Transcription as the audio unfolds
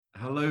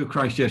Hello,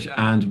 Christchurch,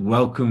 and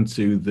welcome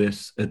to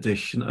this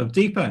edition of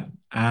Deeper.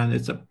 And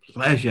it's a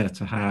pleasure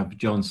to have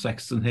John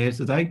Sexton here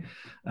today.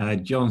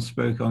 John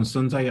spoke on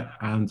Sunday,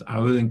 and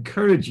I would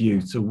encourage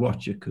you to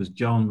watch it because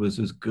John was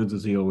as good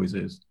as he always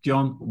is.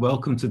 John,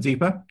 welcome to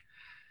Deeper.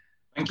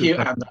 Thank you,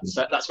 and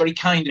that's very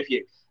kind of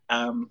you.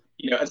 And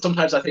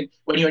sometimes I think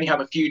when you only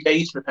have a few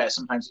days to prepare,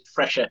 sometimes it's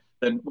fresher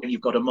than when you've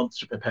got a month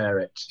to prepare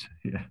it.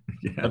 Yeah,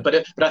 yeah.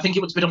 But I think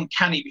it was a bit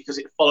uncanny because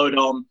it followed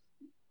on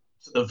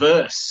to the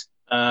verse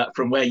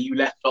from where you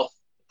left off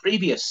the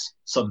previous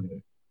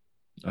Sunday.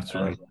 That's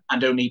right.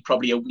 And only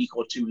probably a week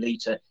or two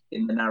later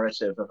in the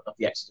narrative of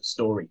the Exodus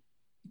story.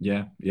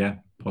 Yeah,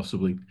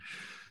 possibly.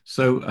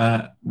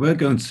 So we're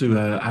going to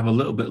have a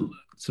little bit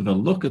of a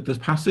look at this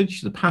passage.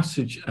 The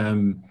passage,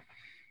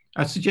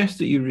 I'd suggest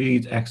that you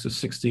read Exodus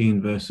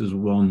 16 verses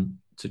 1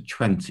 to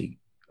 20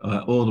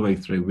 all the way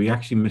through. We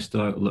actually missed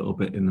out a little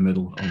bit in the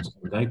middle on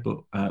Sunday, but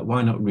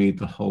why not read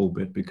the whole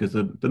bit? Because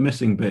the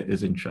missing bit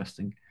is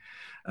interesting.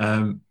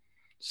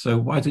 So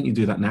why don't you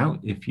do that now?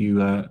 If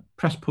you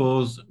press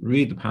pause,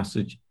 read the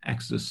passage,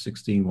 Exodus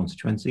 16, 1 to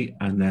 20,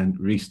 and then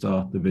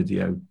restart the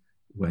video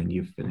when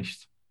you've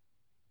finished.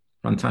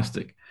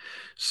 Fantastic.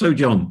 So,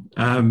 John,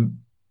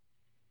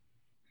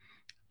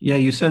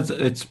 you said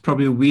it's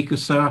probably a week or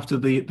so after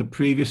the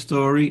previous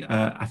story.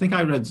 I think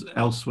I read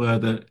elsewhere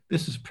that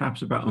this is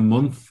perhaps about a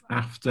month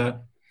after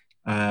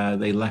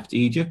they left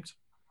Egypt.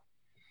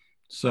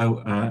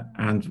 So,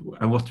 and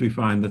what do we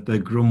find? That they're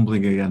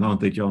grumbling again,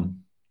 aren't they, John?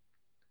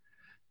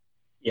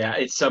 Yeah,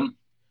 it's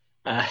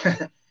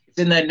it's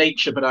in their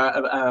nature,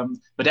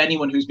 but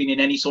anyone who's been in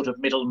any sort of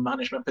middle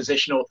management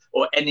position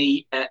or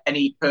any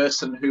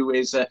person who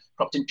is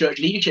perhaps in church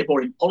leadership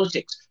or in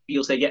politics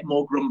feels they get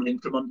more grumbling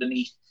from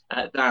underneath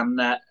than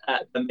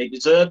they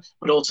deserve.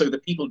 But also the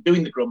people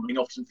doing the grumbling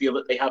often feel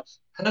that they have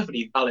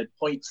perfectly valid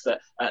points that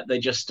they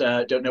just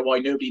don't know why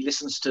nobody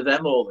listens to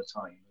them all the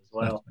time as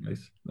well.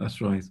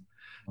 That's right.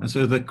 And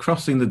so they're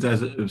crossing the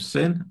desert of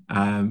sin,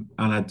 and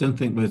I don't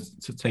think we're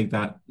to take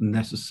that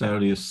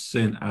necessarily as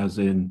sin as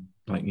in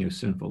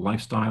sinful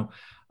lifestyle.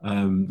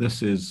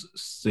 This is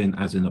sin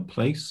as in a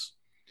place,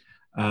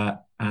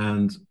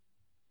 and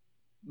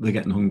they're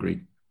getting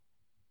hungry.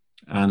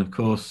 And of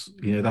course,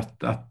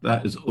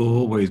 that is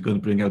always going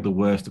to bring out the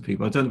worst of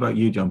people. I don't know about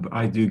you, John, but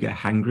I do get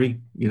hangry.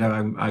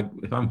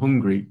 If I'm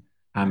hungry,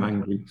 I'm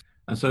angry.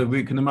 And so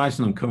we can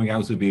imagine them coming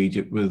out of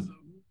Egypt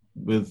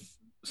with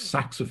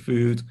sacks of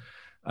food.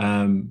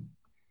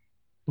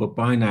 But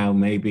by now,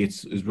 maybe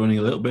it's running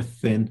a little bit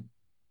thin.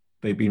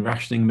 They've been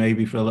rationing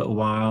maybe for a little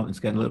while. It's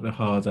getting a little bit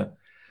harder,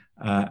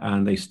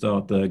 and they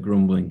start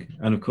grumbling.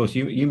 And of course,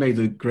 you made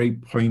a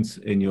great point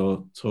in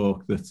your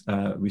talk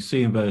that we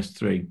see in verse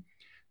 3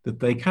 that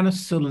they kind of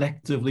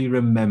selectively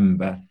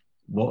remember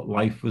what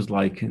life was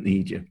like in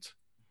Egypt.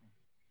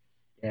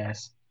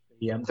 Yes.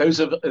 Those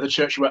of the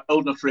church who are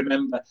old enough to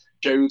remember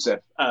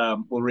Joseph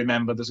will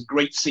remember there's a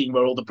great scene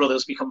where all the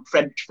brothers become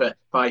French for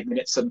 5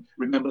 minutes and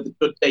remember the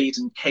good days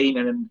in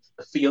Canaan and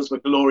the fields were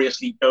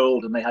gloriously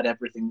gold and they had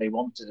everything they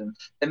wanted. And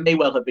there may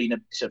well have been a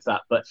bit of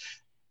that, but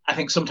I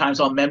think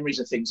sometimes our memories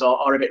of things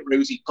are a bit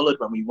rosy-coloured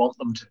when we want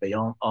them to be,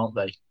 aren't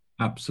they?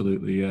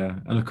 Absolutely, yeah.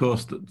 And of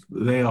course,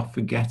 they are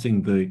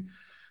forgetting the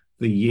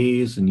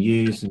years and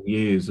years and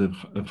years of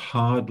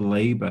hard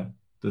labour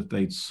that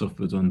they'd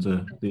suffered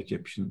under the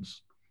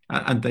Egyptians.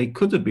 And they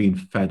could have been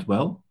fed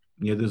well.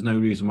 There's no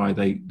reason why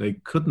they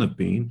couldn't have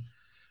been,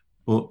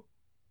 but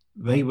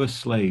they were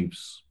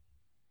slaves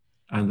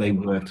and they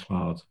worked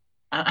hard.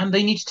 And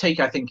they need to take,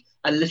 I think,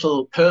 a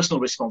little personal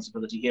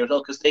responsibility here as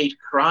well, because they'd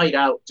cried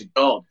out to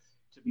God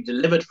to be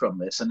delivered from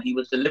this, and he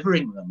was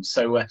delivering them.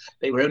 So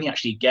they were only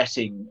actually he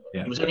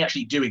was only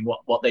actually doing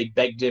what they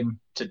begged him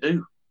to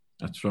do.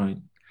 That's right.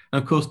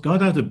 And of course,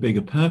 God had a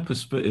bigger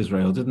purpose for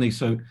Israel, didn't he?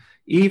 So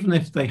even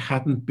if they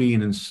hadn't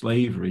been in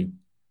slavery,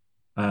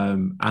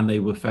 and they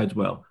were fed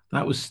well,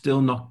 that was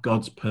still not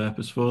God's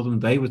purpose for them.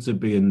 They were to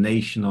be a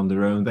nation on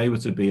their own. They were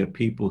to be a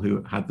people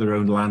who had their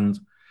own land,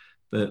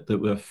 that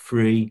were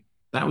free.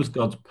 That was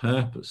God's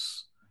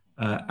purpose.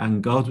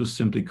 And God was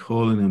simply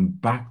calling them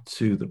back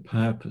to the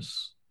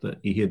purpose that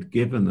he had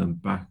given them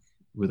back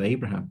with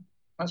Abraham.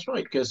 That's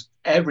right, because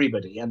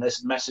everybody, and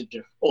this message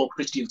of all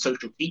Christian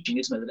social teaching,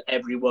 isn't it, that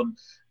everyone,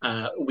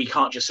 we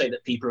can't just say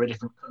that people are a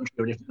different country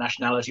or a different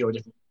nationality or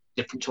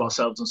different to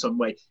ourselves in some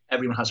way.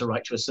 Everyone has a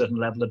right to a certain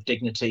level of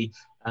dignity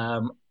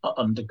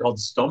under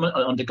God's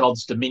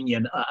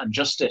dominion and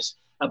justice.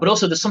 But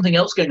also there's something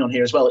else going on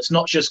here as well. It's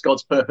not just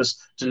God's purpose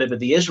to deliver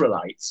the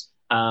Israelites.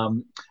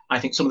 I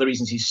think some of the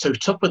reasons he's so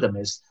tough with them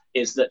is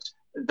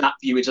that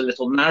view is a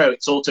little narrow.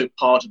 It's also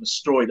part of a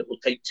story that will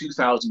take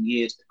 2,000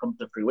 years to come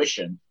to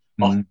fruition,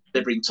 of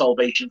delivering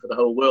salvation for the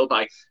whole world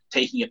by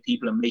taking a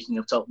people and making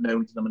himself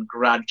known to them and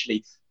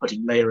gradually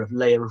putting layer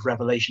of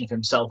revelation of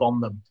himself on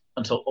them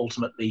until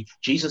ultimately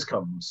Jesus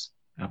comes.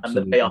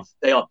 Absolutely. And that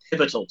they are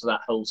pivotal to that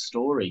whole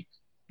story.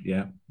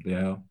 Yeah, they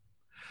are.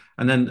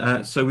 And then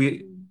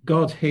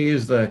God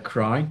hears their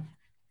cry,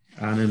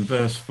 and in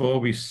verse 4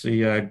 we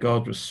see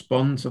God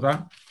respond to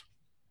that.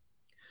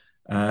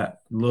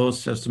 Lord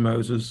says to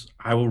Moses,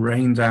 I will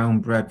rain down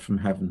bread from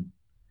heaven.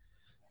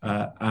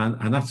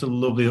 And that's a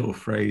lovely little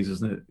phrase,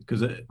 isn't it?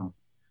 Because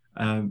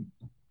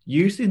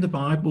usually in the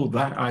Bible,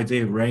 that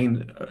idea of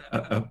rain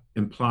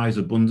implies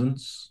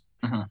abundance.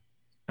 Uh-huh.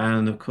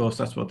 And of course,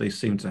 that's what they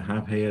seem to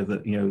have here,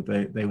 that,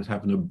 they would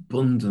have an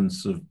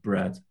abundance of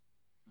bread.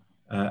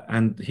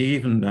 And he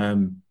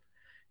even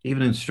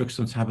instructs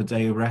them to have a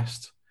day of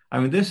rest. I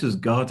mean, this is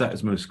God at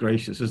his most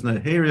gracious, isn't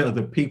it? Here are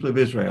the people of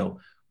Israel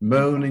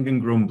moaning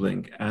and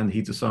grumbling, and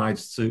he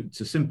decides to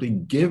simply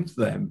give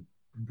them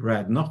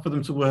bread, not for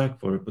them to work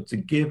for it, but to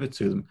give it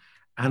to them.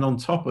 And on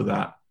top of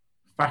that,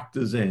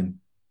 factors in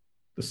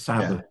the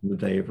Sabbath and the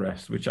day of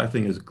rest, which I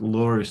think is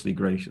gloriously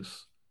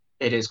gracious.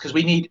 It is, because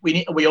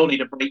we all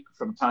need a break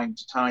from time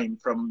to time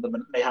from them,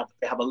 and they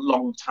have a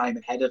long time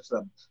ahead of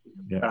them,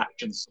 their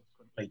actions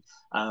subsequently.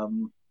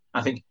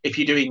 I think if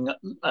you're doing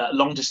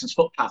long distance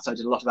footpaths, I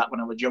did a lot of that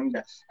when I was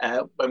younger.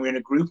 When we're in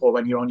a group or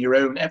when you're on your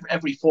own,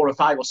 every 4 or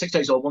 5 or 6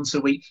 days or once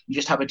a week, you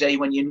just have a day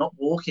when you're not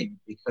walking,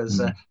 because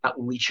that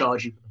will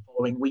recharge you for the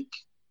following week.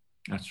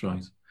 That's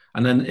right.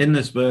 And then in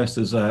this verse,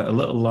 there's a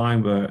little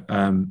line where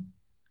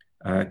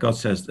God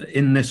says that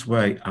in this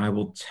way, I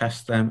will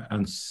test them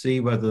and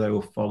see whether they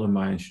will follow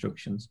my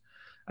instructions.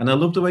 And I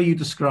love the way you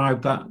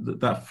described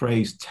that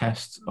phrase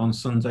test on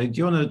Sunday. Do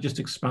you want to just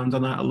expand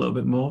on that a little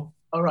bit more?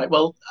 All right.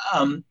 Well,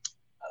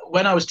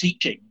 when I was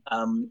teaching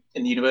in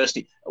the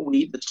university,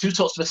 there's 2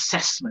 sorts of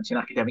assessment in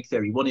academic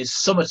theory. One is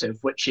summative,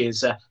 which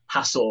is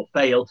pass or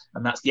fail,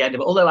 and that's the end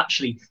of it. Although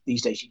actually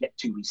these days you get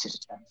 2 resit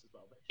attempts as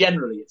well, but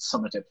generally it's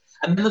summative.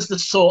 And then there's the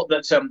sort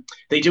that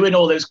they do in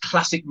all those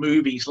classic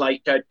movies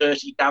like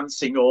Dirty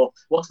Dancing, or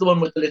what's the one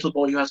with the little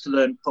boy who has to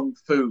learn kung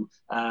fu?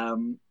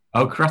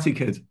 Karate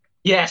Kid.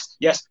 Yes.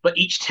 But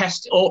each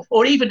test,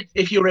 or even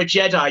if you're a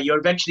Jedi, you're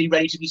eventually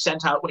ready to be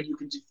sent out when you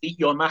can defeat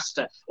your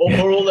master,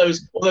 or all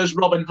those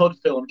Robin Hood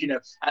films,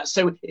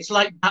 So it's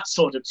like that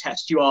sort of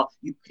test. You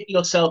pick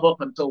yourself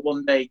up until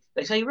one day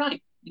they say,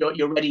 right,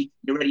 you're ready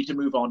to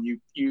move on.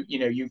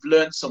 You've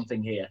learned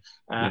something here,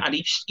 and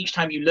each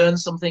time you learn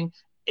something,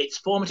 it's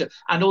formative.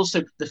 And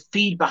also the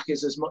feedback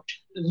is as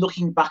much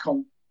looking back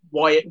on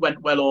why it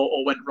went well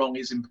or went wrong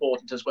is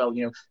important as well.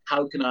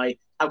 How can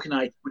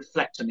I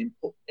reflect and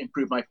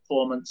improve my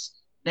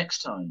performance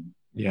next time?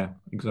 Yeah,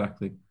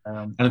 exactly.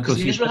 And of course,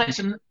 the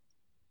Israelites.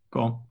 Go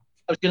on.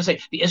 I was going to say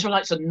the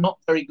Israelites are not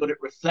very good at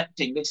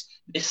reflecting.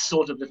 This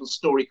sort of little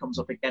story comes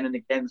up again and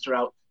again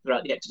throughout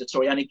the Exodus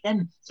story, and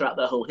again throughout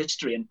their whole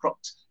history. And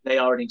they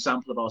are an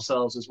example of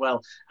ourselves as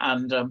well.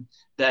 And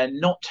they're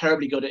not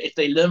terribly good at, if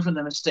they learn from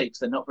their mistakes,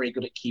 they're not very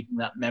good at keeping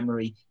that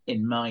memory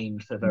in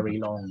mind for very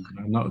long.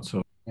 Not at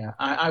all. Yeah,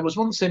 I was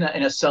once in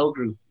a cell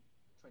group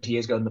 20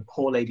 years ago, and the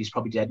poor lady's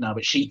probably dead now,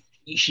 but she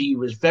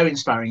was very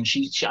inspiring.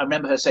 I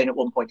remember her saying at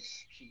one point,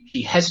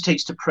 she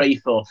hesitates to pray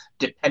for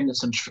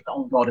dependence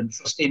on God and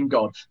trust in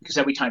God, because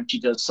every time she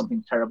does,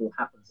 something terrible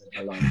happens in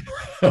her life.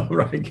 Oh,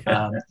 right.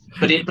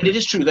 But it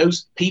is true.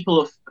 Those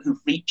people who've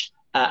reached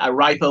a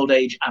ripe old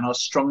age and are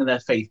strong in their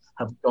faith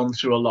have gone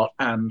through a lot,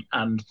 and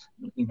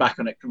looking back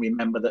on it, can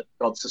remember that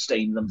God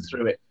sustained them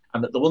through it,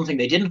 and that the one thing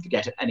they didn't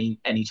forget at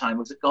any time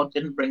was that God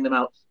didn't bring them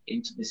out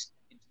into this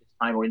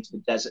time or into the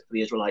desert for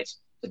the Israelites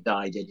to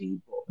die, did he? He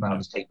brought them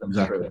out to take them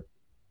through it.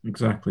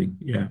 Exactly,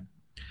 yeah.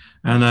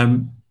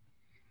 And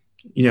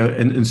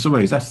in some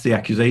ways, that's the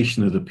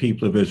accusation of the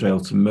people of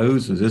Israel to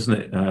Moses, isn't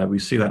it? We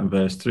see that in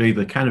verse 3.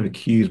 They kind of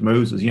accuse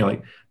Moses,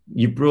 like,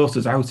 you brought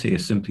us out here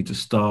simply to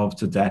starve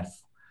to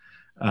death.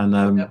 And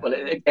well,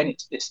 again,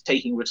 it's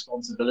taking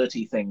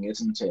responsibility thing,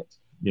 isn't it?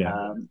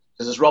 Yeah.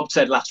 Because as Rob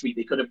said last week,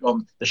 they could have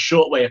gone the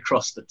short way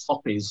across. The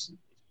top is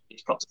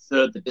perhaps a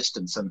third the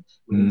distance, and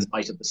in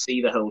spite of the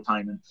sea the whole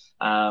time.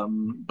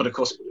 And but of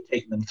course, it would have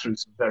taken them through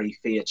some very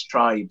fierce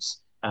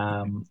tribes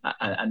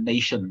and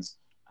nations.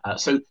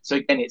 So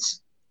again,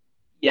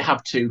 you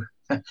have to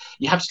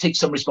take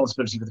some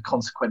responsibility for the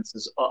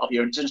consequences of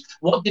your intentions.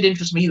 What did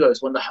interest me though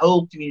is when the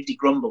whole community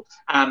grumbled,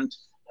 and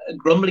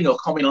grumbling or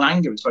communal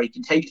anger is very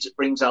contagious. It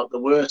brings out the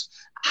worst.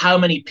 How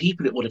many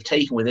people it would have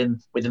taken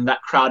within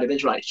that crowd of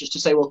Israelites just to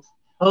say, well,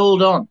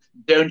 hold on,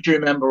 don't you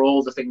remember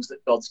all the things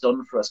that God's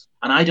done for us?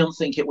 And I don't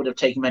think it would have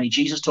taken many.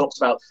 Jesus talks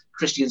about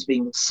Christians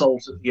being the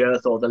salt of the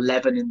earth or the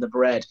leaven in the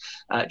bread,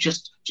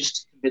 just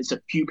to convince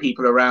a few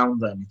people around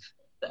them,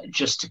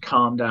 just to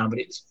calm down. But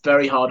it's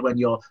very hard when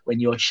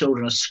your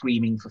children are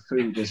screaming for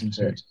food, isn't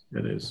it?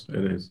 It is.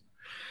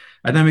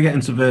 And then we get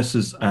into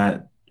verses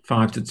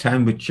 5 to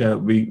 10, which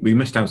we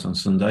missed out on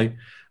Sunday.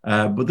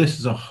 But this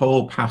is a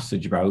whole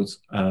passage about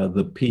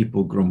the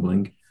people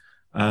grumbling.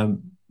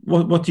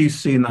 What do you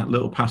see in that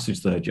little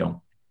passage there,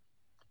 John?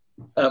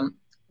 Well,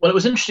 it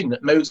was interesting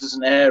that Moses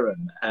and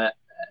Aaron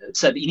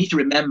said that you need to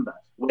remember,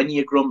 when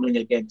you're grumbling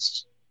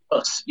against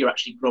us, you're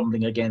actually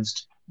grumbling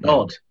against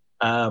God.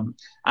 And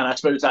I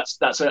suppose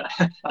that's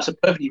a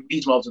perfectly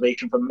reasonable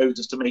observation from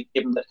Moses to make,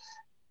 given that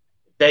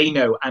they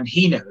know and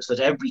he knows that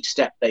every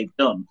step they've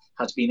done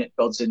has been at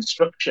God's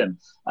instruction.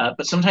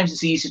 But sometimes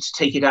it's easy to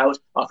take our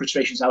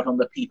frustrations out on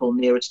the people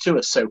nearest to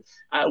us. So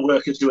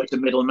workers do it to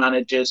middle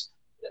managers,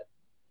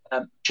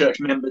 church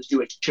members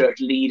do it to church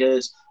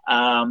leaders.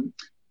 The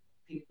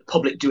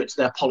public do it to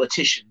their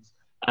politicians.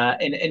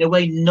 In a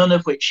way, none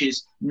of which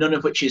is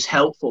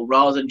helpful.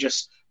 Rather than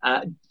just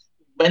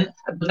but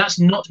that's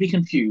not to be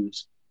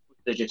confused with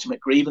legitimate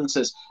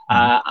grievances.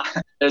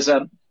 There's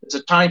a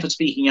time for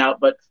speaking out,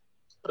 but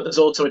there's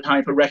also a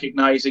time for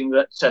recognizing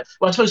that.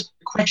 Well, I suppose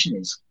the question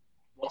is,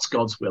 what's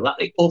God's will?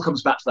 It all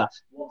comes back to that.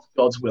 What's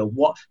God's will?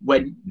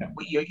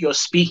 Your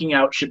speaking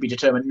out should be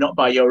determined not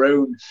by your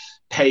own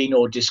pain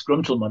or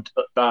disgruntlement,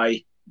 but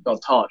by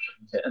God's heart,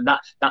 and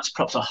that's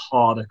perhaps a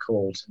harder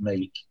call to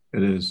make.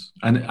 It is,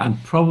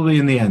 and probably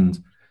in the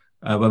end,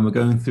 when we're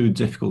going through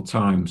difficult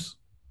times,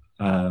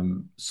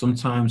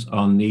 sometimes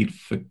our need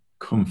for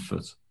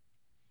comfort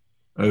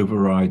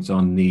overrides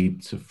our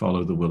need to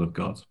follow the will of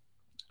God,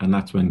 and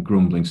that's when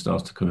grumbling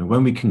starts to come in.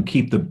 When we can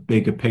keep the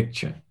bigger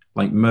picture,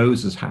 like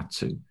Moses had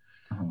to,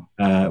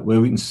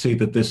 where we can see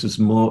that this is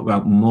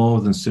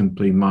more than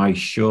simply my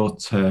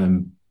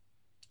short-term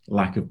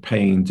lack of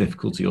pain,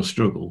 difficulty, or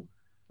struggle,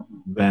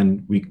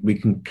 then we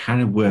can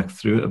kind of work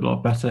through it a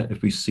lot better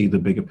if we see the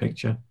bigger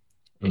picture.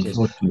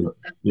 Unfortunately,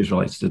 the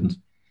Israelites didn't.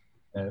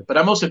 But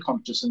I'm also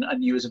conscious,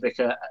 and you as a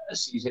vicar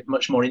sees it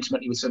much more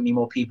intimately with so many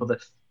more people,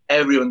 that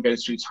everyone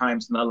goes through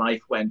times in their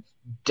life when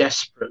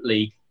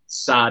desperately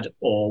sad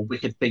or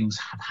wicked things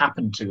have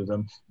happened to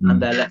them, and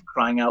they're left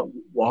crying out,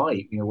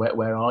 why?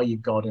 Where are you,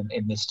 God,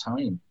 in this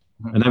time?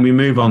 And then we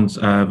move on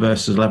to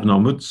verses 11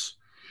 onwards.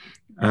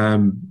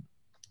 And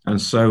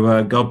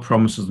so God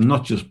promises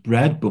not just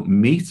bread, but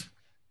meat,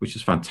 which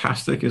is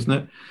fantastic, isn't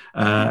it?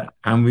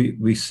 And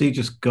we see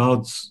just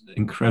God's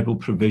incredible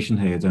provision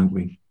here, don't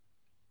we?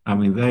 I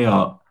mean, they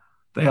are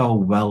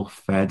well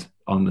fed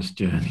on this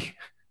journey.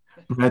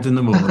 Bread in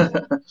the morning,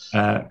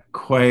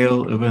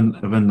 quail of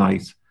a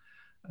night.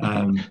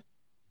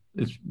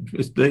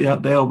 They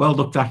are well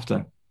looked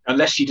after.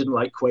 Unless you didn't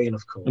like quail,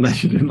 of course.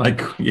 Unless you didn't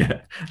like,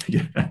 yeah,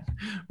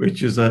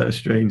 which is a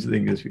strange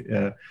thing.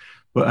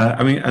 But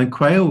I mean, and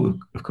quail,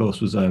 of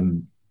course, was a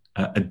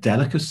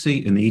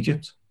delicacy in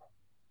Egypt.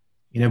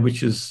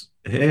 Which is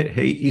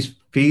he's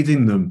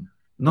feeding them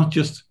not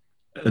just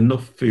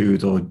enough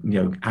food or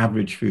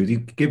average food. He's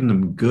giving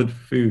them good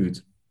food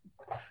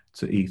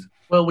to eat.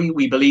 Well,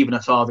 we believe in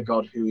a Father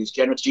God who is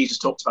generous. Jesus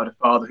talks about a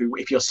father who,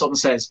 if your son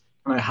says,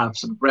 "Can I have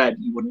some bread?"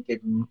 you wouldn't give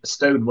him a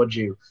stone, would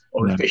you?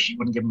 Or a fish, you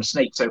wouldn't give him a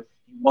snake. So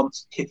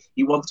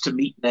he wants to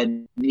meet their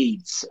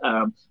needs.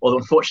 Although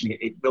unfortunately,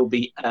 it will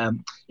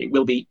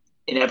be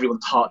in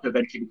everyone's heart to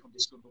eventually become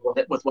disgruntled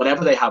with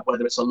whatever they have,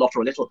 whether it's a lot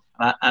or a little.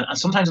 And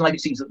sometimes in life,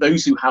 it seems that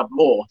those who have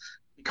more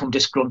become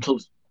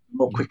disgruntled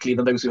more quickly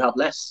than those who have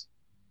less.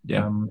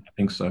 Yeah, I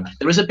think so.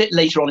 There is a bit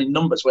later on in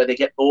Numbers where they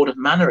get bored of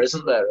manna,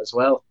 isn't there, as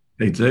well?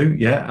 They do,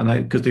 yeah, and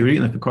because they were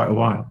eating it for quite a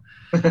while.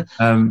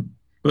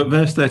 But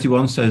verse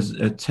 31 says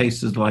it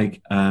tasted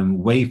like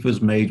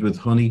wafers made with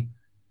honey.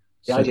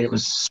 The idea it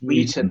was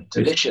sweet and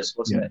delicious,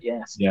 wasn't it?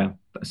 Yes. Yeah,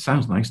 that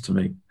sounds nice to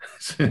me.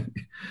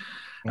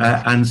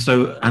 And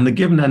they're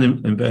given then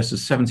in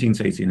verses 17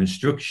 to 18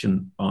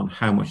 instruction on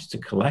how much to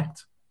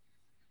collect.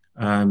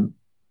 And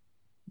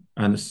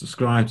it's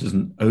described as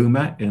an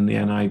omer in the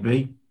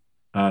NIV.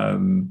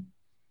 When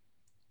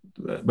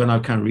I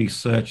kind of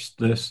researched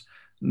this,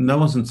 no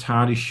one's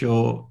entirely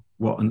sure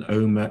what an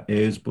omer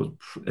is, but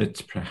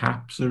it's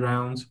perhaps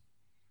around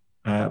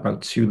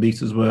about 2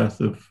 liters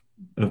worth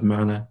of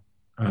manna.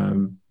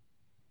 And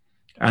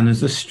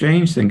there's this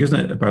strange thing, isn't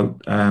it,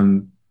 about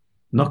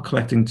not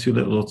collecting too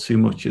little or too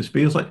much. It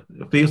feels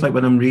like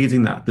when I'm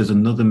reading that, there's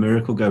another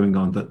miracle going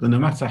on, that no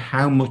matter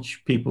how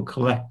much people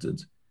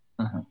collected,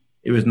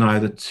 it was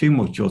neither too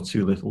much or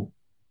too little,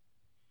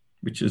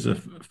 which is a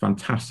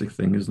fantastic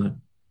thing, isn't it?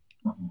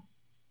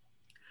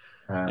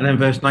 And then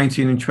verse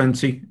 19 and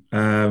 20,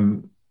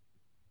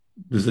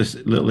 there's this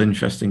little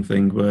interesting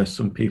thing where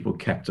some people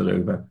kept it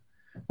over.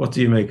 What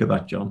do you make of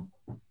that, John?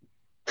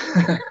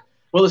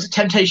 Well, there's a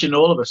temptation in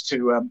all of us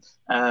to,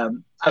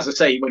 as I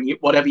say,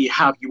 whatever you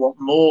have, you want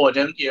more,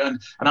 don't you? And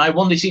I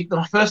wonder,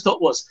 my first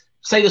thought was,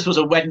 say this was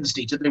a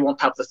Wednesday, did they want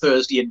to have the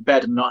Thursday in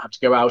bed and not have to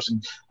go out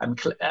and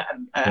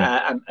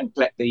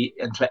collect the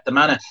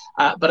manna?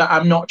 But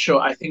I'm not sure.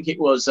 I think it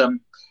was.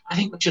 I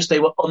think just they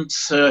were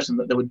uncertain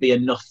that there would be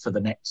enough for the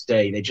next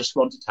day. They just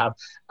wanted to have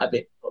a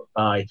bit put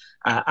by.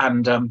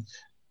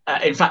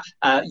 In fact,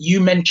 you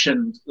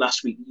mentioned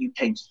last week you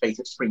came to faith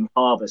at Spring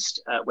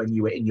Harvest when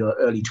you were in your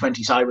early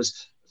 20s.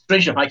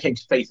 Strange enough, I came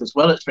to faith as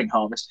well at Spring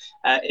Harvest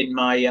in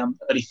my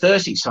early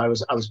 30s, so I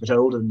was a bit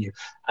older than you.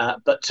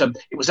 But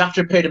it was after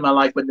a period in my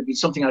life when there'd been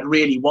something I'd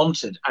really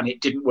wanted and it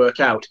didn't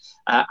work out.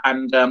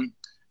 And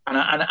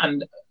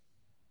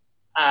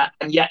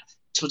yet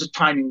this was a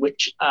time in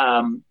which,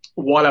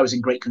 while I was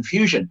in great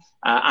confusion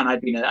and I'd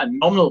been a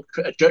nominal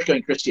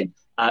church-going Christian,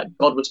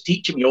 God was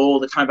teaching me all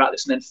the time about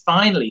this. And then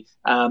finally,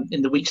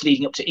 in the weeks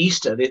leading up to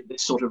Easter,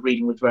 this sort of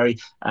reading was very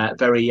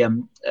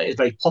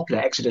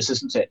popular, Exodus,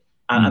 isn't it?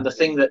 And the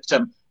thing that,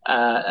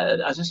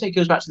 as I say,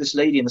 goes back to this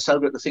lady in the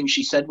celebrate, the thing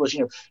she said was,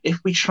 if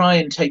we try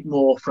and take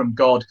more from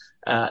God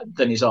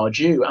than is our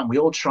due, and we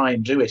all try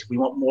and do it, if we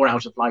want more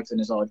out of life than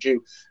is our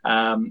due,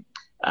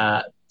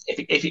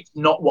 if it's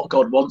not what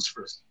God wants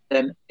for us,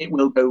 then it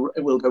will go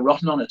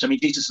rotten on it. I mean,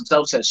 Jesus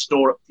himself says,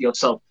 "Store up for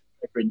yourself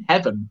in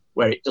heaven,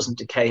 where it doesn't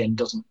decay and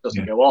doesn't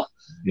go off."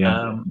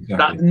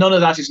 Exactly. None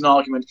of that is an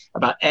argument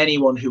about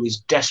anyone who is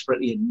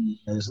desperately in need,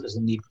 as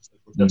a need for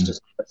social justice.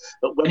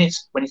 But when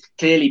it's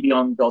clearly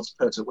beyond God's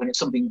purpose, when it's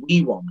something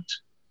we want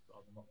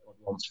rather than what God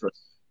wants for us,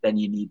 then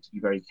you need to be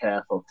very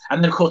careful.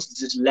 And then, of course,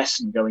 there's this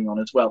lesson going on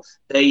as well.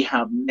 They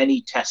have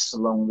many tests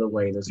along the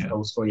way. There's the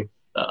whole story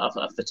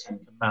of the Ten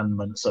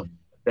Commandments, of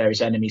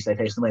various enemies they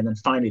face on the way, and then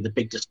finally the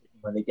big decision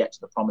when they get to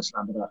the Promised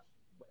Land about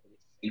whether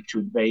it's safe to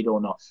invade or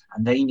not.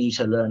 And they need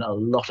to learn a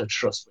lot of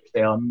trust, which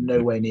they are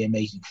nowhere near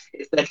making.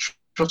 If their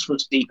trust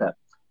was deeper,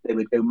 they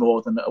would go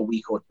more than a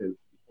week or two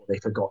before they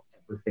forgot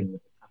everything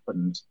that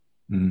happened.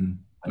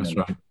 That's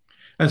right.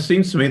 And it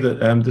seems to me that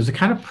there's a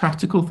kind of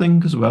practical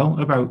thing as well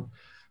about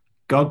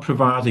God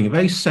providing a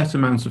very set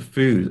amount of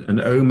food, an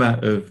omer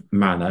of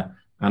manna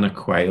and a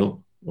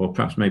quail, or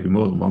perhaps maybe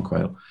more than one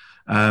quail,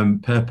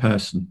 per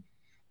person.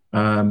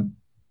 To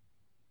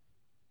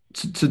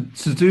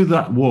do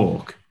that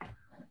walk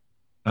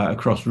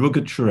across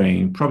rugged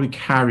terrain, probably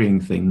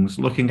carrying things,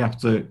 looking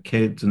after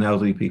kids and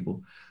elderly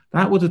people,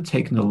 that would have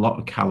taken a lot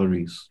of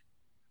calories,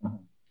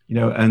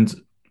 and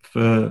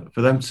for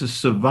them to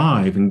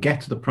survive and get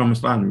to the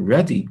Promised Land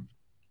ready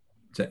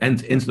to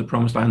enter into the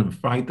Promised Land and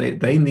fight,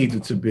 they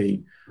needed to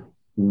be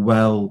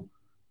well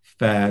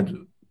fed.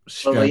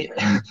 Well,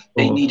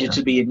 they needed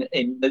to be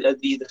in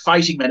the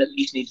fighting men at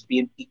least needed to be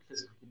in peak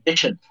physical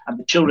condition, and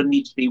the children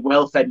need to be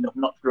well fed enough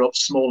not to grow up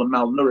small and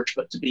malnourished,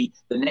 but to be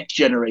the next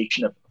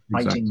generation of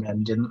fighting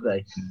men, didn't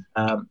they?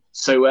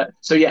 So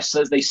yes,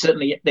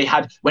 they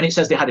had. When it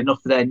says they had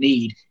enough for their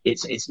need,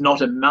 it's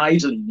not a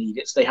miserly need.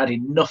 It's they had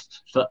enough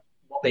for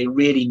what they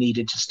really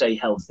needed to stay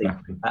healthy,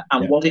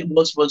 and what it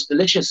was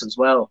delicious as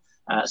well.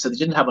 So they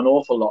didn't have an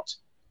awful lot to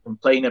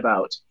complain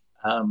about.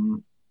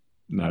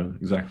 No,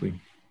 exactly.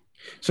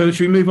 So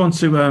should we move on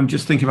to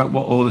just thinking about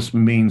what all this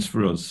means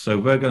for us? So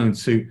we're going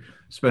to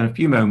spend a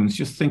few moments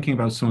just thinking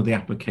about some of the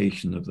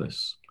application of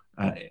this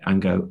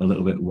and go a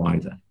little bit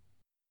wider.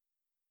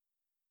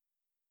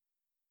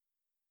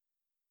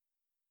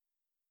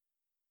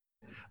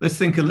 Let's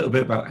think a little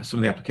bit about some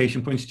of the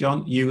application points.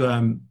 John,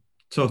 you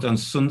talked on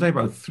Sunday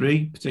about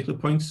 3 particular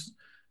points.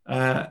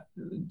 Do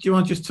you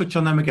want to just touch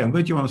on them again?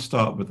 Where do you want to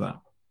start with that?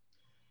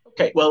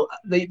 Okay, well,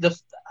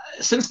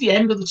 since the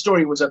end of the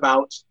story was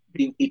about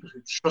being people who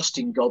trust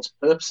in God's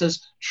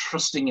purposes,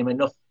 trusting him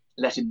enough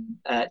to let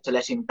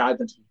him guide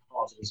them to be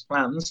part of his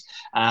plans,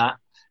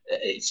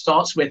 it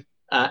starts with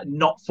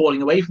not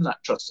falling away from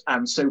that trust.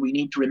 And so we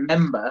need to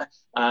remember,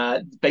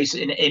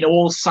 basically in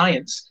all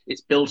science,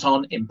 it's built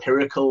on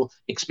empirical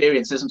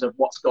experience, isn't it, of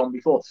what's gone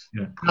before.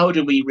 How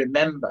do we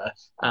remember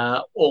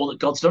all that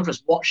God's done for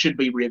us? What should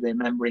we be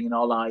remembering in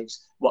our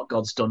lives, what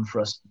God's done for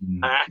us?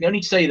 I can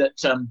only say that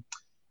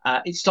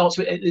it starts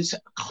with, it's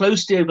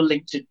closely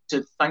overlinked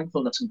to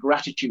thankfulness and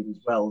gratitude as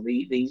well.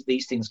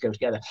 These things go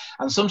together.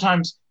 And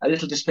sometimes a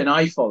little discipline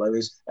I follow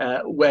is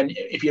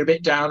if you're a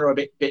bit down or a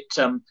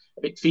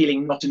bit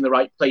feeling not in the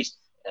right place,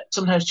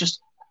 sometimes just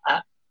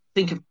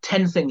think of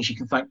 10 things you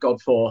can thank God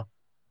for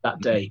that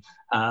day.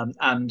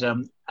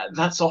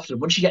 That's often,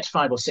 once you get to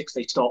 5 or 6,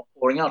 they start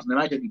pouring out. And they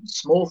might only be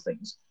small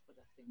things, but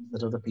they're things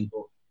that other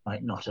people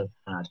might not have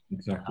had.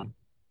 Exactly.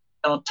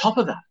 And on top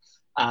of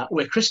that,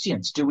 we're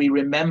Christians. Do we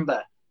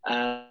remember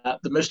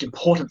the most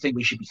important thing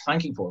we should be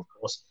thanking for, of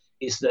course,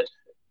 is that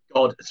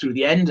God, through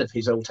the end of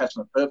his Old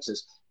Testament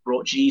purposes,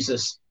 brought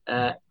Jesus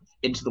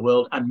into the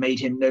world and made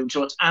him known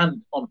to us.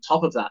 And on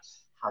top of that,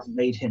 has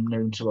made him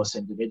known to us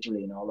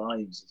individually in our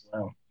lives as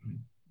well.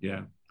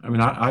 Yeah. I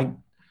mean, I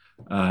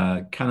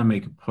kind of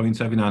make a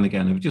point every now and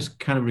again of just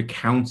kind of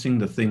recounting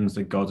the things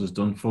that God has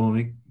done for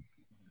me.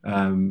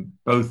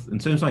 Both in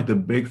terms of like the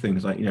big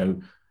things, like,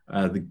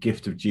 the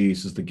gift of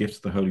Jesus, the gift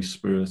of the Holy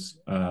Spirit,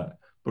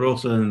 but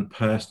also in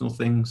personal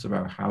things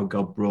about how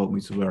God brought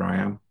me to where I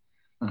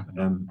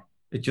am.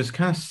 It just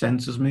kind of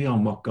centers me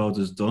on what God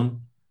has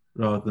done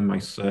rather than my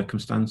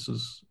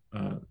circumstances.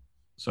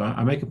 So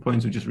I make a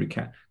point of just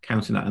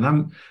recounting that.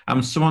 And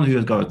I'm someone who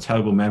has got a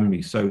terrible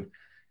memory. So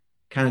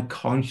kind of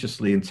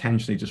consciously,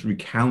 intentionally just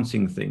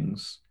recounting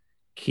things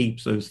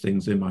keeps those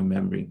things in my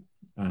memory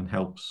and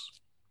helps.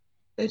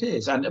 It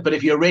is. But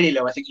if you're really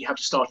low, I think you have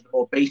to start at a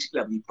more basic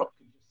level. You probably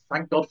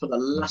thank God for the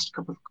last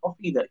cup of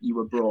coffee that you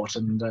were brought,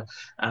 and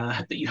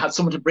that you had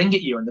someone to bring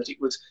it you, and that it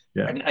was.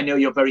 Yeah. I know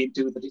you're very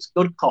into that it's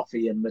good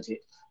coffee, and that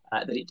it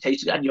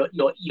tasted, and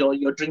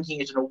you're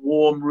drinking it in a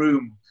warm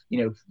room.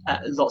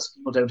 Lots of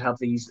people don't have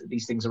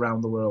these things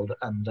around the world,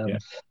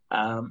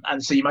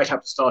 and so you might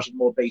have to start at a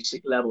more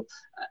basic level.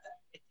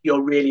 If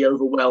you're really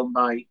overwhelmed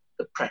by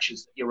the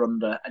pressures that you're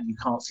under, and you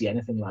can't see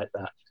anything like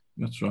that.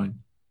 That's right.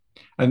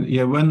 And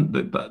yeah,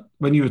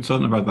 when you were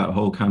talking about that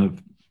whole kind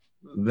of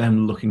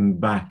them looking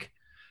back,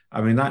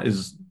 I mean, that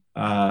is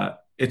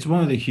it's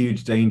one of the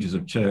huge dangers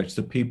of church,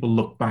 that people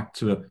look back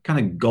to a kind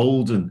of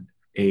golden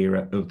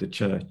era of the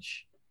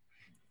church.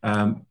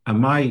 And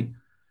my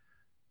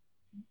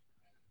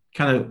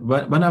kind of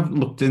when I've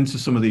looked into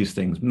some of these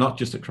things, not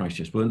just at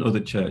Christchurch, but in other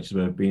churches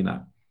where I've been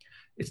at,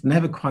 it's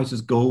never quite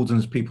as golden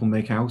as people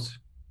make out.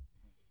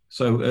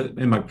 So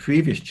in my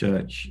previous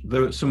church,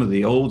 some of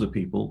the older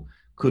people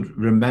could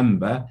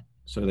remember,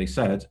 so they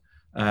said,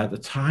 the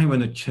time when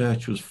the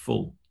church was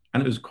full.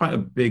 And it was quite a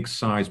big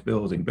size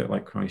building, a bit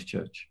like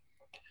Christchurch,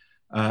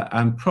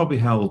 and probably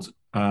held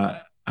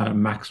at a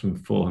maximum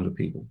 400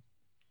 people.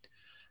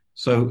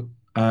 So,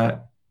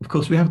 of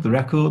course, we have the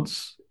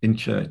records in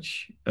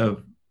church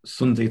of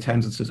Sunday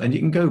attendances, and you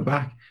can go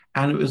back,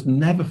 and it was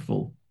never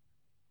full,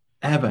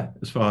 ever,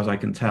 as far as I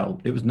can tell.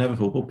 It was never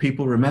full, but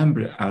people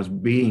remember it as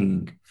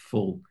being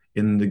full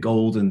in the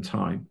golden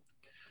time.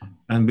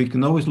 And we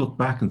can always look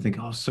back and think,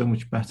 oh, so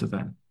much better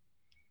then.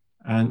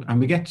 And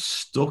we get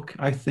stuck,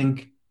 I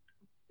think,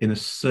 in a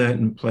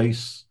certain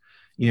place.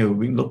 You know,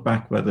 we can look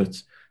back whether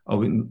it's,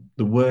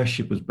 the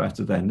worship was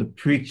better then, the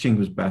preaching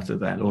was better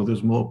then, or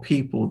there's more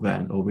people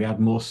then, or we had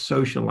more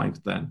social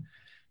life then.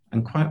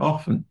 And quite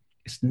often,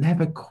 it's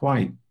never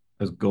quite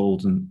as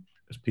golden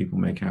as people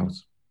make out.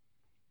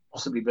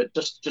 Possibly, but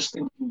just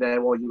thinking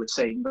there while you were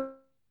saying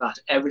that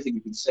everything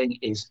you've been saying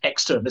is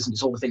external, isn't it?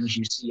 It's all the things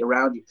you see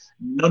around you.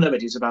 None of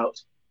it is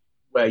about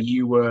where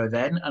you were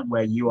then and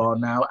where you are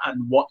now,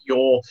 and what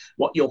your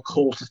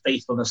call to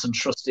faithfulness and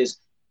trust is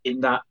in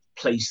that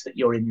place that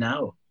you're in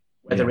now.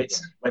 Whether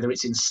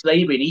it's in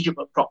slavery in Egypt,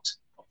 but propped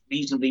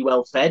reasonably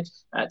well fed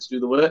to do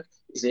the work,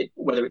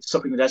 whether it's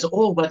something in the desert,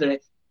 or whether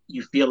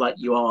you feel like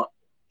you are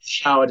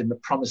showered in the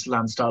promised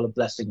land style of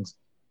blessings.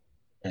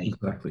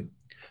 Exactly.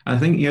 And I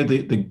think, you know,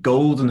 the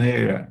golden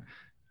era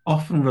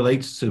often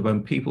relates to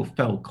when people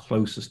felt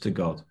closest to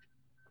God.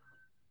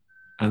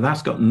 And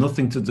that's got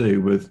nothing to do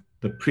with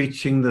the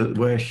preaching, the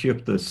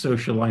worship, the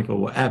social life, or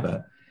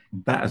whatever.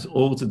 That has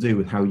all to do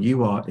with how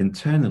you are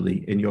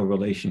internally in your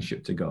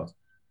relationship to God.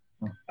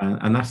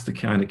 And that's the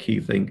kind of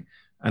key thing.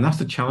 And that's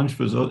the challenge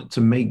for us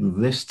to make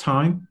this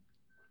time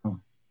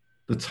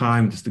the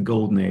time, that's the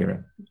golden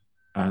era.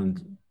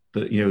 And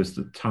that, you know, it's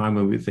the time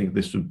where we think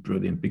this was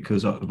brilliant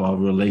because of our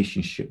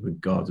relationship with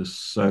God is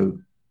so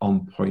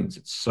on point,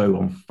 it's so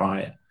on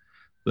fire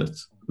that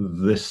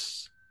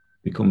this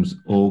becomes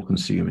all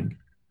consuming.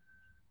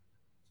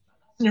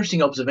 An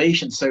interesting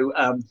observation. So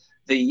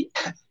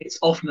it's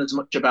often as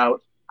much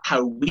about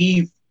how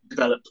we've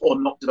developed or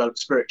not developed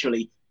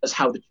spiritually as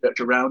how the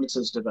church around us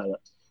has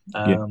developed.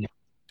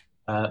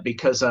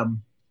 Because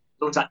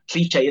there's that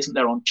cliche, isn't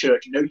there, on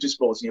church notice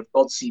boards? You know, if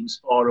God seems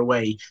far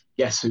away,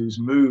 guess who's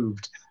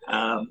moved?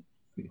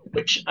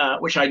 Which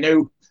I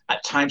know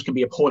at times can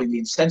be appallingly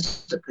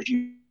insensitive, because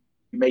you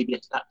may be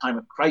at that time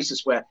of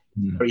crisis where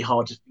it's very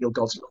hard to feel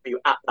God's love for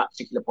you at that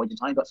particular point in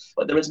time.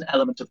 But there is an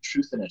element of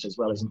truth in it as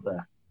well, isn't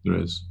there? There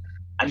is.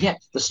 And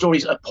yet the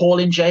stories of Paul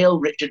in jail,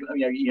 Richard,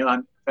 you know,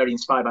 I'm very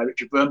inspired by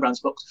Richard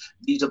Wurmbrand's books.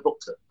 These are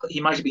books that he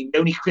might have been the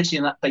only Christian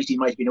in that place. He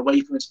might have been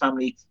away from his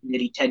family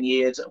nearly 10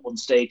 years at one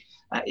stage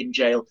in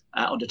jail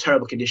under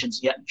terrible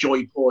conditions. Yet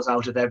joy pours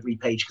out of every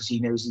page because he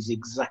knows he's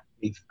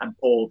exactly, and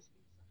Paul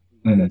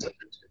to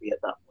be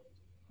at that point.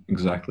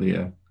 Exactly,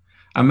 yeah.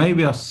 And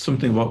maybe that's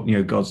something what, you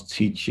know, God's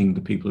teaching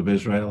the people of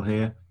Israel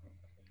here.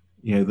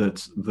 You know,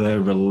 that their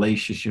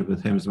relationship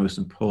with him is the most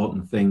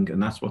important thing,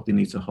 and that's what they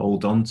need to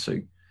hold on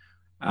to.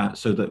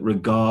 So that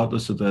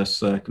regardless of their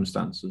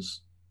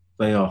circumstances,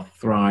 they are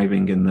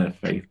thriving in their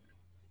faith.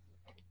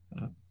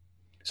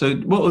 So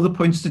what other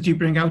points did you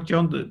bring out,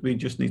 John, that we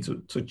just need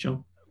to touch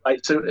on?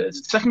 Right, so the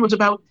second was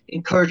about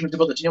encouragement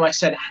of others. You know, I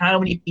said how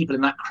many people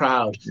in that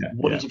crowd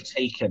would it have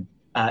taken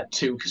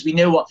because we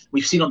know what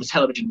we've seen on the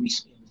television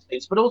recently in the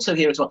States, but also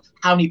here as well,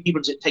 how many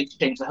people does it take to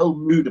change the whole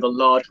mood of a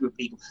large group of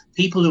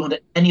people who under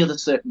any other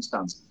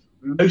circumstance,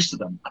 most of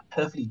them are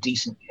perfectly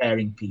decent,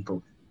 caring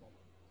people.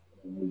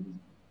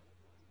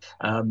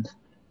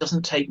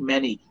 Doesn't take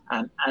many,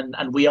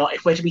 and we are,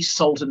 if we're to be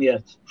salt in the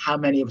earth, how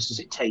many of us does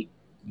it take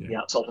to be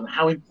out salt, and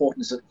how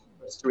important is it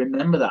for us to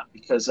remember that,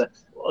 because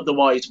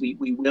otherwise we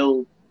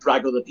will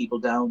drag other people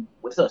down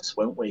with us,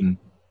 won't we?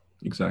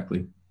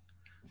 Exactly.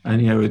 And,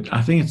 you know,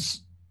 I think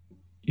it's,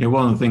 you know,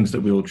 one of the things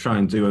that we will try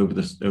and do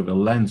over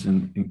Lent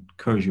and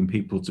encouraging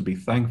people to be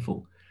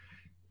thankful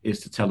is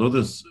to tell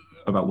others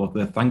about what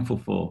they're thankful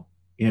for,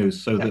 you know,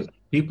 so that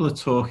people are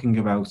talking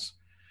about,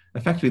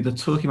 effectively, they're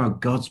talking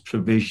about God's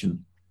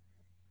provision.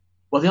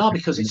 Well, they are,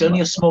 because it's only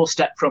a small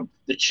step from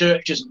the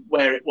church isn't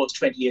where it was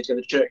 20 years ago.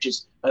 The church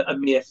is a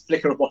mere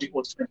flicker of what it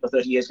was 20 or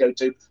 30 years ago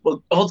to,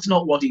 well, God's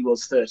not what he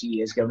was 30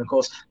 years ago. And of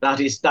course,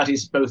 that is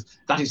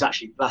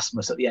actually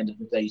blasphemous at the end of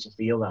the day to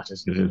feel that,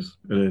 isn't it?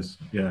 It is,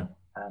 yeah.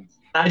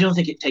 I don't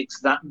think it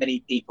takes that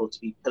many people to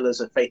be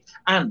pillars of faith.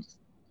 And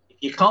if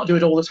you can't do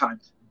it all the time,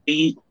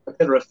 be a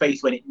pillar of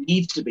faith when it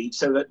needs to be,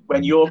 so that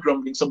when you're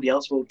grumbling, somebody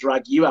else will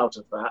drag you out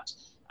of that.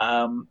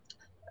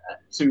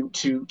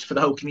 For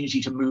the whole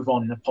community to move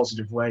on in a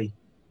positive way.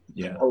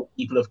 The whole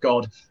people of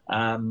God,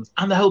 and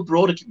the whole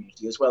broader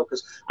community as well,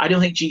 because I don't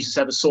think Jesus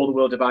ever saw the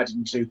world divided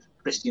into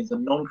Christians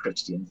and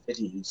non-Christians, did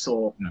he? He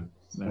saw.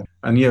 No.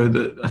 And, you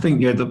know, I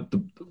think,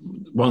 the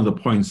one of the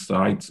points that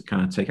I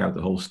kind of take out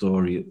the whole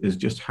story is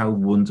just how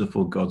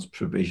wonderful God's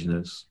provision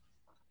is.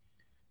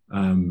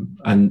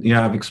 And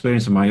I've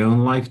experienced in my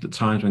own life the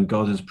times when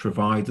God has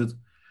provided,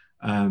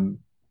 and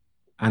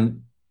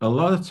a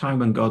lot of time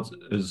when God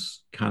has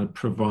kind of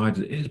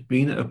provided, it's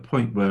been at a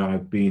point where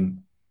I've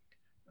been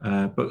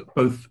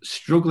both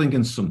struggling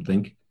in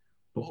something,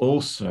 but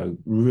also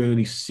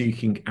really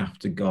seeking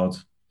after God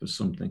for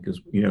something,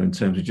 because in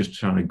terms of just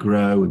trying to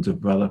grow and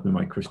develop in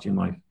my Christian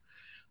life.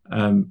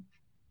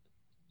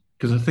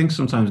 Because I think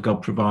sometimes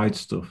God provides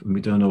stuff and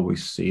we don't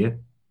always see it.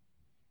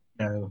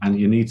 No. And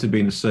you need to be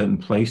in a certain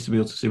place to be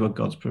able to see what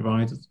God's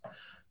provided.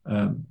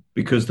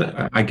 Because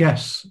I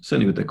guess,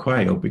 certainly with the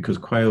quail, because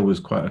quail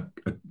was quite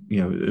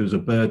it was a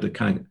bird that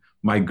kind of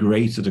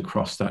migrated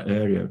across that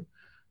area.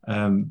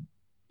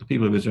 The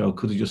people of Israel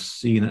could have just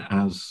seen it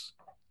as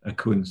a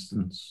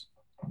coincidence,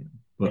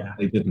 but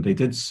they didn't. They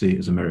did see it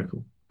as a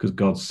miracle because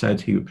God said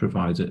he would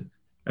provide it,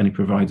 and he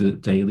provided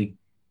it daily.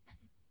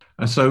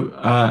 And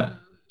so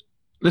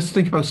let's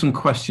think about some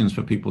questions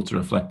for people to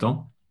reflect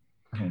on.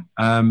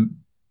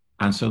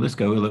 And so let's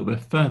go a little bit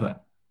further.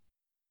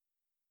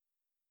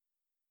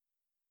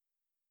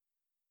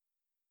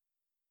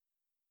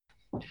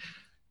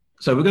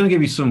 So we're going to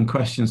give you some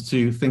questions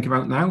to think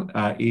about now,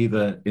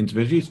 either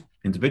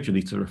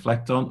individually to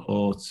reflect on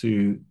or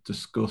to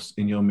discuss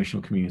in your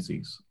missional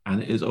communities.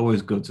 And it is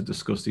always good to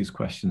discuss these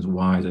questions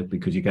wider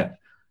because you get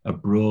a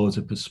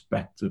broader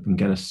perspective and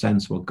get a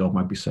sense of what God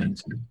might be saying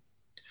to you.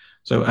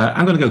 So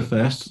I'm going to go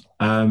first.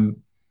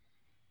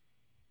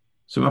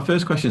 So my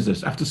first question is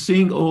this: after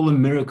seeing all the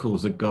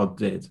miracles that God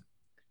did,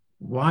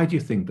 why do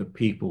you think that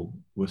people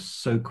were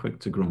so quick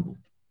to grumble?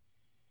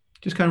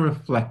 Just kind of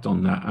reflect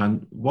on that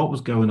and what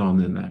was going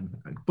on in them.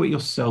 Put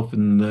yourself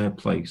in their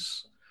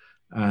place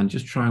and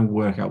just try and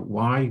work out,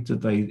 why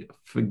did they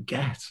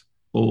forget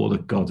all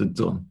that God had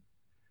done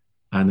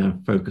and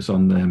then focus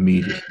on their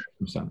immediate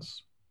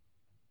circumstance?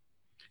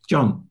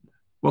 John,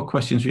 what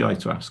questions would you like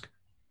to ask?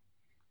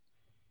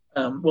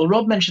 Well,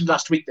 Rob mentioned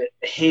last week that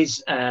he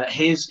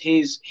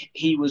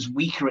was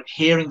weaker at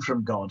hearing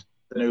from God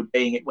than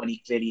obeying it when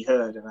he clearly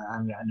heard, and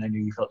I knew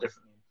you felt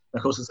differently. And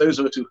of course, there's those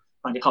of us who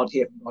find it hard to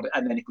hear from God,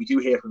 and then if we do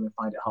hear from him,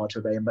 find it hard to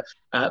obey him.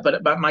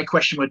 But my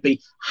question would be,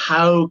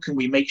 how can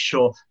we make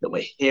sure that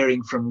we're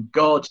hearing from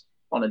God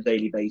on a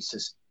daily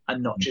basis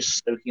and not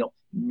just soaking up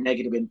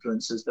negative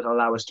influences that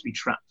allow us to be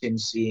trapped in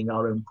seeing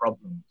our own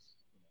problems?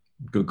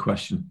 Good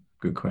question.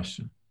 Good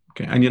question.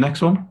 Okay, and your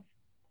next one?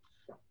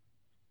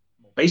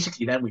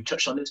 Basically, then we've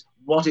touched on this.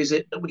 What is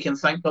it that we can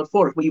thank God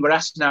for? If we were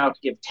asked now to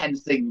give 10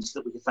 things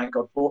that we could thank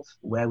God for,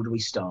 where would we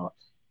start?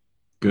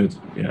 Good,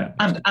 yeah.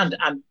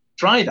 And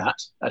try that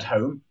at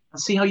home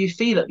and see how you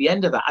feel at the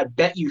end of that. I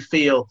bet you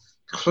feel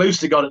close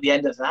to God at the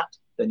end of that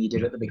than you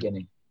did at the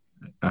beginning.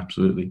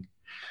 Absolutely.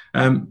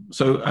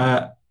 So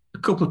a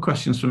couple of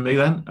questions from me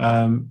then.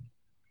 Are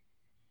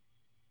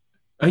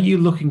you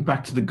looking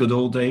back to the good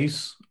old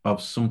days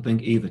of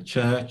something, either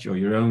church or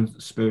your own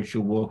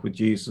spiritual walk with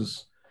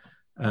Jesus?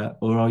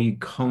 Or are you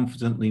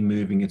confidently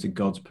moving into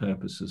God's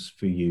purposes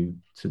for you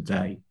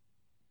today?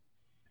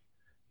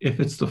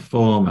 If it's the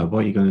former,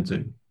 what are you going to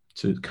do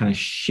to kind of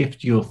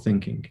shift your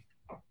thinking?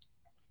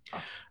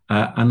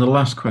 And the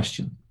last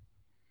question,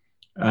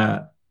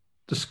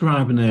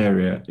 describe an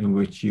area in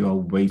which you are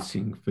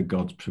waiting for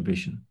God's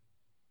provision.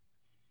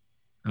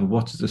 And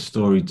what does the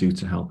story do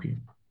to help you?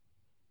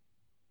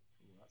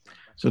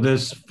 So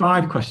there's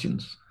 5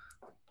 questions.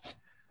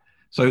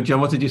 So John,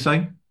 what did you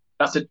say?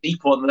 That's a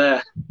deep one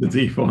there. The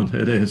deep one,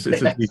 it is.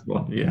 It's a deep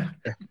one, yeah.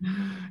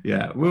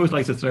 Yeah, we always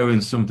like to throw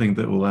in something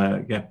that will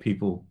get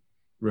people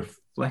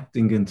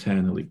reflecting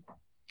internally.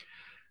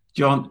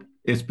 John,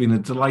 it's been a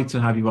delight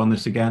to have you on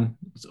this again.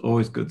 It's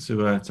always good to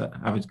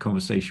have a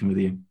conversation with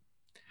you.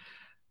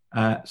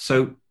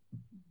 So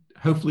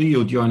hopefully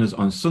you'll join us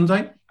on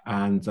Sunday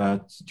and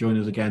join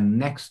us again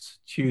next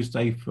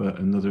Tuesday for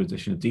another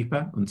edition of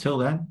Deeper. Until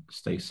then,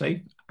 stay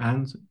safe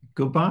and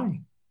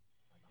goodbye.